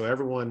holidays. So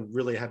everyone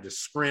really had to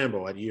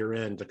scramble at year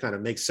end to kind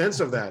of make sense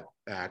of that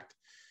act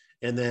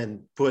and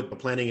then put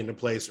planning into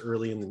place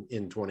early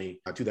in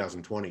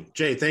 2020.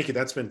 Jay, thank you.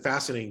 That's been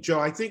fascinating.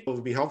 Joe, I think it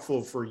would be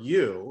helpful for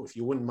you, if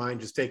you wouldn't mind,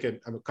 just take a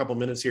couple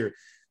minutes here.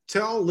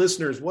 Tell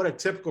listeners what a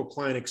typical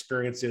client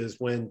experience is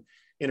when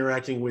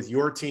interacting with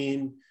your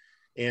team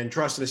and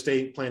trust and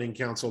estate planning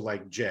counsel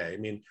like Jay. I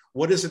mean,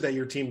 what is it that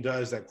your team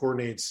does that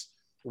coordinates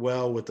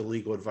well with the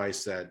legal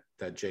advice that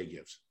Jay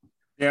gives?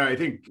 Yeah, I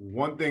think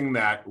one thing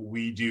that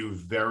we do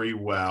very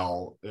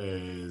well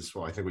is,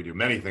 well, I think we do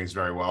many things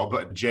very well,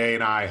 but Jay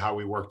and I, how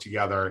we work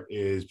together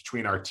is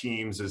between our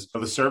teams is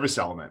the service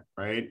element,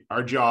 right?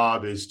 Our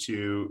job is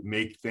to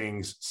make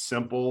things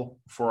simple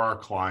for our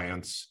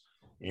clients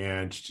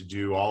and to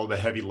do all the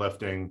heavy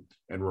lifting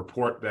and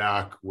report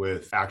back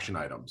with action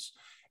items.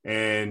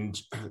 And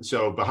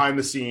so behind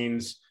the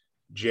scenes,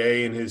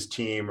 Jay and his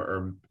team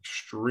are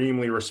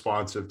extremely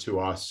responsive to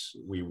us.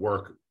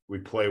 We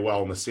play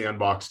well in the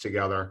sandbox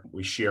together.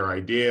 We share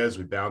ideas.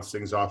 We bounce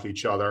things off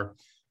each other.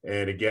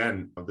 And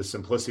again, the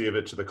simplicity of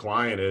it to the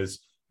client is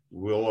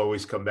we'll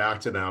always come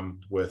back to them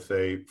with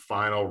a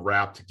final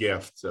wrapped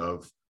gift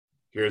of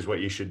here's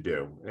what you should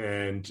do.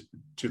 And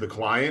to the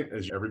client,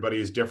 as everybody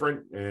is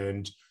different,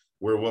 and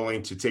we're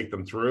willing to take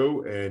them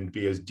through and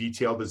be as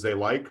detailed as they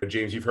like.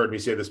 James, you've heard me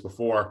say this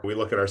before. We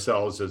look at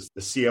ourselves as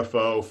the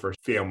CFO for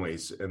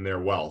families and their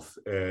wealth.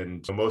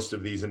 And most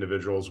of these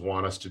individuals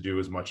want us to do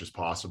as much as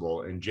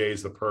possible. And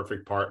Jay's the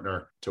perfect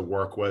partner to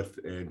work with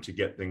and to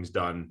get things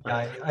done.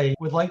 I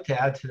would like to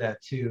add to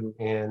that too.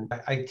 And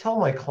I tell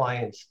my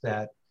clients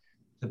that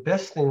the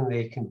best thing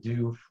they can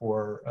do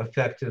for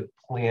effective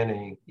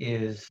planning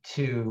is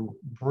to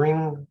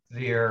bring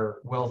their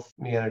wealth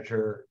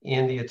manager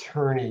and the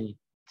attorney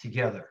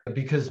together.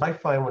 Because I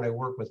find when I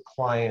work with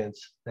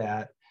clients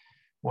that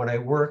when I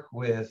work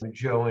with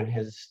Joe and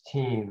his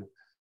team,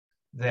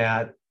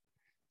 that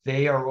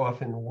they are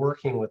often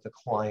working with the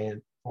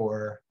client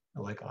for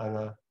like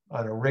on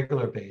a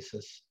regular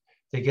basis.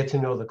 They get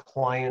to know the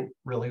client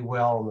really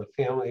well and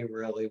the family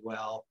really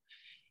well.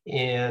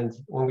 And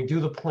when we do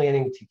the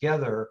planning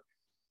together,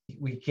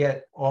 we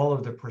get all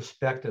of the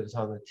perspectives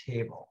on the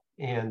table.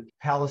 And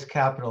Palace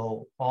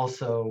Capital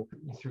also,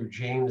 through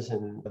James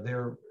and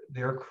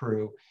their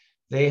crew,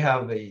 they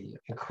have an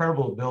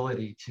incredible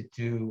ability to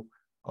do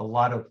a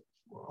lot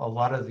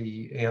of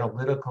the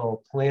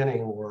analytical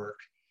planning work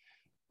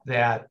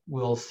that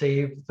will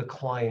save the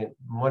client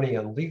money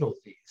on legal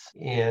fees.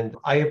 And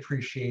I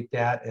appreciate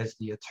that as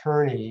the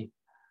attorney,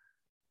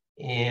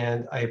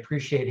 and I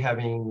appreciate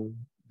having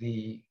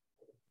the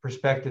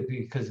perspective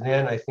because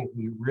then I think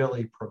we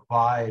really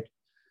provide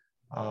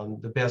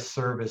the best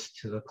service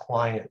to the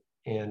client.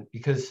 And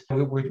because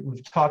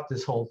we've talked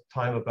this whole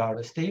time about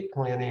estate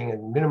planning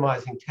and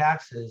minimizing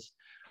taxes,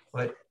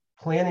 but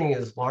planning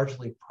is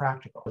largely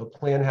practical. The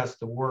plan has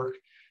to work.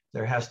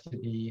 There has to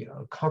be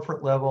a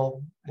comfort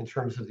level in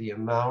terms of the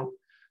amount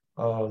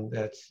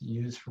that's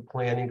used for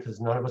planning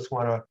because none of us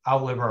want to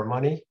outlive our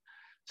money.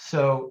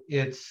 So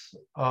it's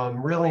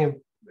really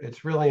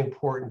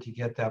important to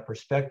get that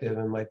perspective.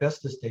 And my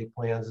best estate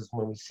plans is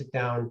when we sit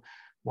down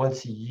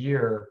once a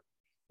year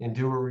and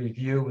do a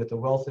review with the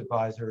wealth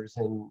advisors,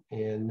 and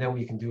then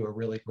we can do a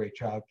really great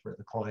job for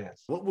the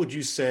clients. What would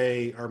you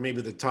say are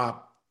maybe the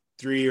top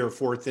 3 or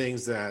 4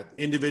 things that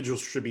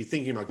individuals should be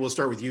thinking about? We'll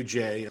start with you,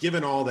 Jay.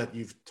 Given all that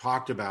you've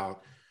talked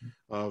about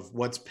of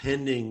what's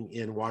pending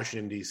in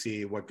Washington,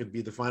 D.C., what could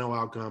be the final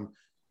outcome,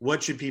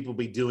 what should people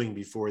be doing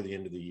before the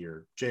end of the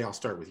year? Jay, I'll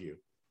start with you.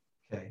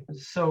 Okay,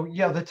 so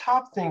yeah, the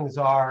top things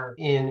are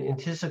in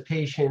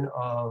anticipation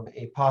of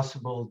a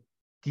possible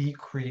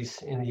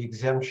decrease in the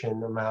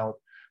exemption amount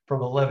from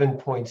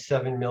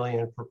 11.7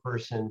 million per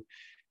person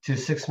to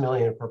 6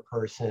 million per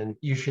person.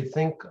 You should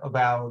think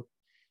about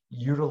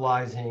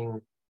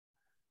utilizing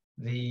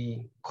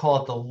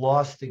call it the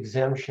lost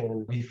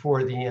exemption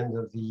before the end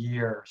of the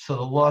year. So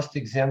the lost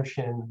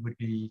exemption would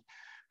be,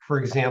 for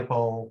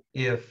example,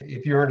 if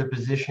you're in a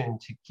position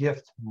to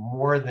gift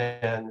more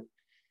than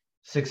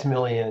 6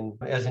 million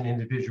as an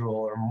individual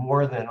or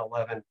more than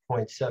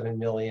 11.7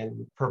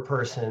 million per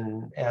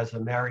person as a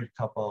married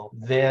couple,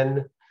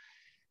 then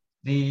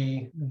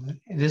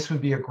this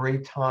would be a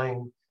great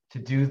time to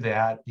do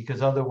that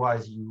because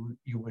otherwise you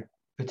would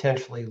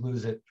potentially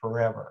lose it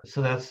forever.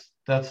 So that's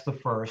the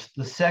first.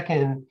 The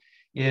second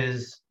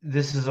is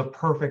this is a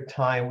perfect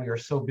time. We are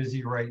so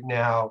busy right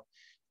now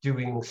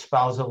doing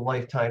spousal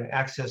lifetime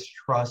access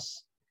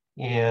trusts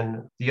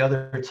and the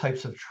other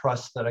types of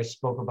trusts that I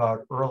spoke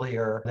about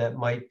earlier that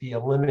might be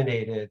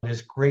eliminated.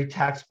 There's great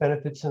tax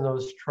benefits in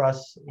those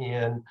trusts,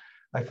 and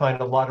I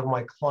find a lot of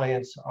my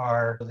clients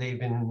they've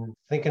been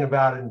thinking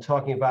about it and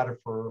talking about it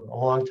for a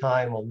long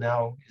time. Well,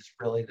 now is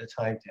really the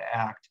time to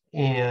act.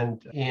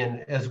 And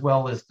as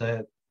well as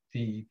the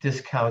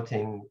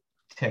discounting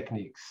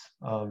techniques.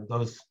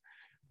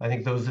 I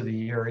think those are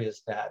the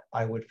areas that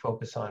I would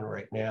focus on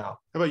right now.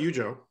 How about you,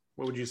 Joe?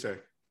 What would you say?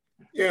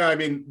 Yeah, I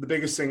mean, the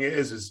biggest thing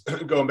is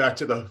going back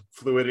to the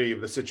fluidity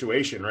of the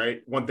situation,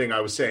 right? One thing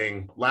I was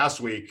saying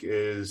last week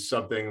is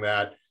something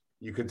that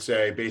you could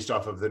say based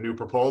off of the new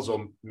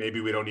proposal,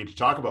 maybe we don't need to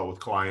talk about with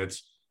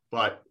clients.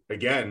 But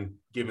again,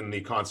 given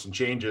the constant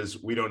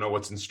changes, we don't know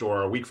what's in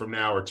store a week from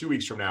now or 2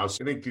 weeks from now.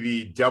 So I think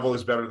the devil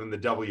is better than the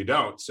devil you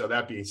don't. So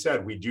that being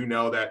said, we do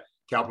know that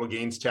capital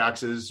gains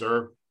taxes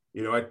are,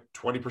 at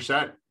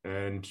 20%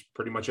 and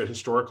pretty much at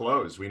historic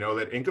lows. We know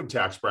that income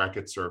tax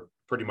brackets are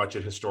pretty much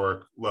at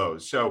historic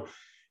lows. So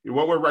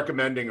what we're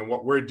recommending and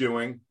what we're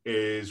doing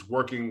is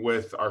working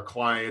with our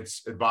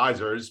clients'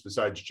 advisors,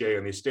 besides Jay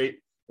on the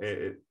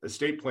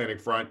estate planning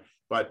front,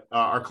 but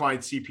our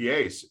client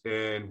CPAs.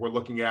 And we're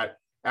looking at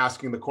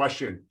asking the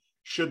question,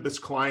 should this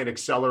client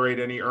accelerate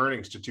any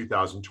earnings to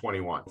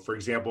 2021? For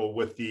example,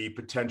 with the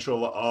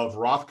potential of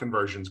Roth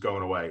conversions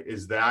going away,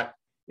 is that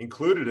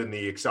included in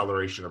the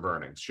acceleration of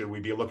earnings? Should we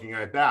be looking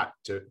at that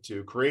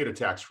to create a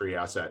tax-free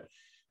asset?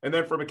 And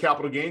then from a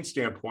capital gains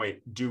standpoint,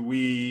 do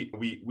we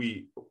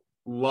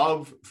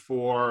love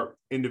for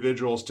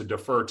individuals to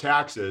defer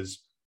taxes,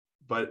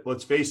 but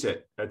let's face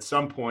it, at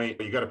some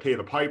point you got to pay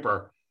the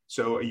piper.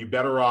 So are you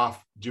better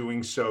off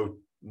doing so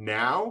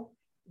now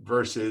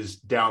versus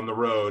down the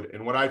road?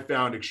 And what I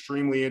found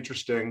extremely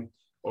interesting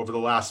over the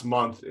last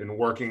month in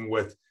working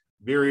with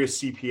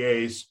various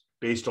CPAs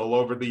based all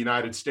over the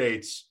United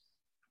States,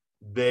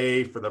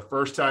 they, for the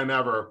first time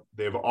ever,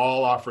 they've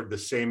all offered the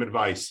same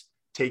advice: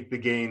 take the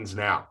gains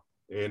now.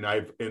 And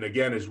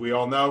again, as we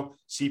all know,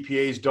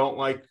 CPAs don't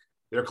like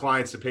their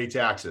clients to pay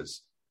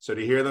taxes. So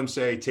to hear them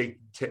say, take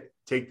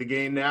the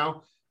gain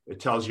now, it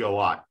tells you a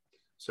lot.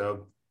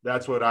 So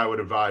that's what I would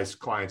advise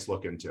clients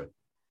look into.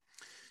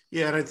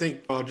 Yeah, and I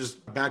think I'll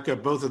just back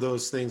up both of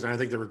those things. And I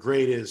think they were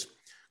great is,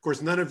 of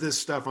course, none of this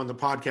stuff on the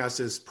podcast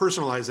is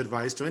personalized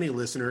advice to any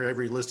listener.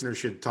 Every listener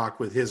should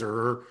talk with his or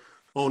her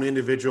own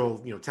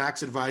individual,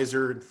 tax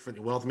advisor,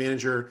 wealth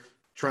manager,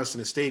 trust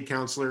and estate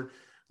counselor,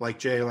 like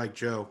Jay, like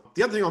Joe.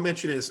 The other thing I'll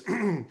mention is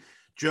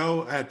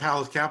Joe at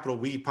Palace Capital,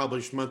 we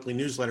publish monthly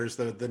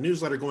newsletters. The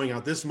newsletter going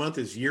out this month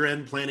is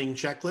year-end planning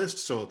checklist.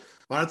 So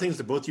a lot of things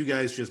that both you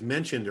guys just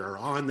mentioned are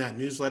on that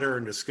newsletter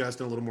and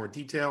discussed in a little more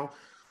detail.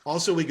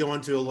 Also, we go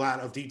into a lot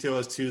of detail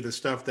as to the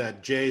stuff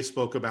that Jay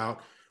spoke about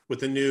with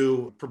the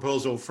new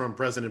proposal from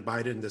President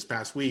Biden this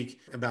past week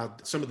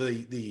about some of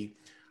the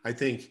I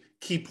think,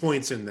 key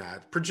points in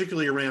that,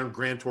 particularly around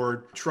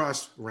grantor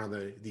trust, around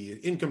the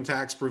income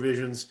tax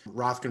provisions,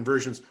 Roth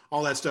conversions,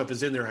 all that stuff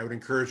is in there. I would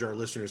encourage our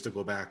listeners to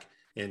go back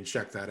and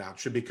check that out.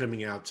 Should be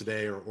coming out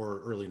today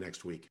or early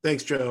next week.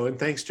 Thanks, Joe. And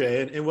thanks,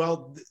 Jay. And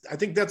well, I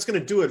think that's going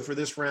to do it for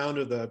this round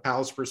of the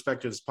Palace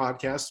Perspectives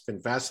podcast. It's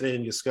been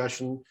fascinating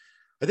discussion.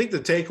 I think the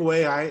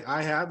takeaway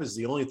I have is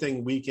the only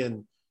thing we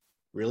can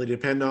really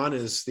depend on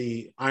is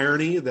the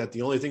irony that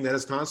the only thing that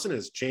is constant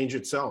is change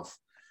itself.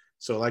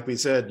 So like we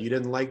said, you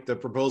didn't like the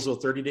proposal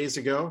 30 days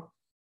ago.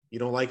 You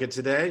don't like it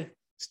today.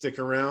 Stick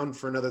around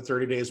for another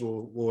 30 days.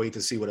 We'll wait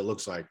to see what it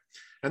looks like.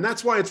 And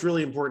that's why it's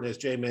really important, as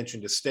Jay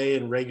mentioned, to stay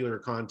in regular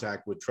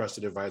contact with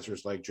trusted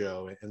advisors like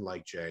Joe and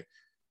like Jay.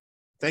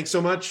 Thanks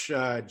so much,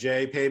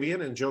 Jay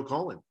Pabian and Joe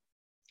Cullen.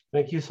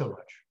 Thank you so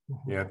much.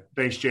 Yeah,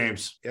 thanks,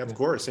 James. Yeah, of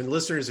course. And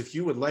listeners, if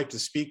you would like to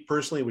speak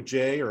personally with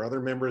Jay or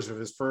other members of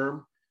his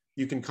firm,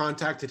 you can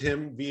contact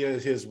him via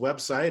his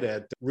website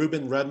at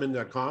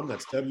rubinrudman.com.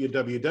 That's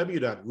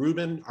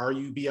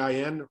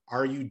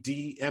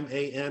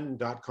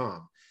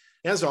www.rubinrudman.com.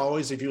 As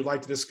always, if you'd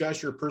like to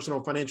discuss your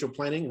personal financial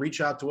planning,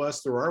 reach out to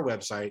us through our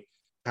website,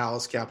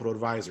 Palace Capital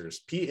Advisors,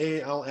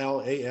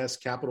 PALLAS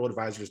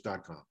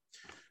capitaladvisors.com.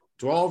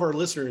 To all of our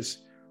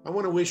listeners, I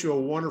want to wish you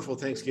a wonderful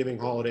Thanksgiving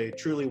holiday,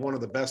 truly one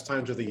of the best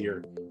times of the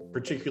year,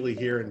 particularly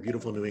here in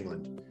beautiful New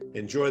England.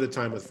 Enjoy the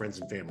time with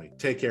friends and family.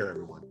 Take care,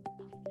 everyone.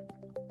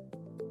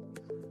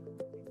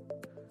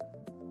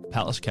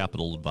 Palace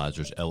Capital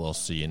Advisors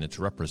LLC and its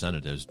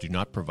representatives do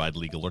not provide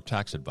legal or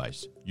tax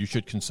advice. You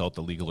should consult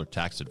a legal or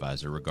tax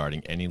advisor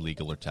regarding any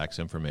legal or tax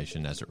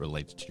information as it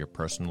relates to your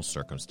personal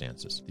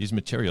circumstances. These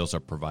materials are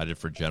provided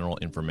for general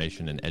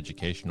information and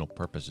educational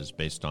purposes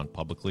based on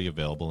publicly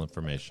available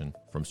information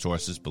from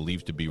sources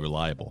believed to be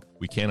reliable.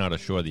 We cannot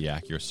assure the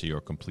accuracy or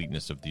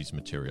completeness of these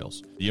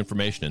materials. The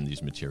information in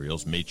these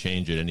materials may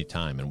change at any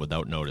time and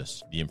without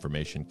notice. The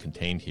information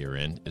contained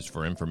herein is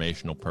for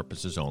informational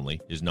purposes only,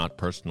 is not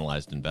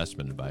personalized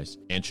investment advice,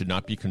 and should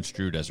not be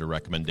construed as a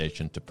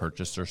recommendation to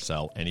purchase or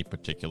sell any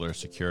particular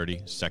security,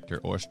 sector,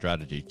 or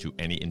strategy to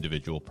any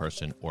individual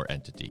person or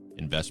entity.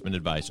 Investment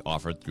advice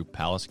offered through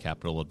Palace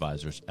Capital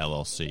Advisors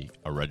LLC,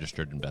 a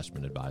registered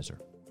investment advisor.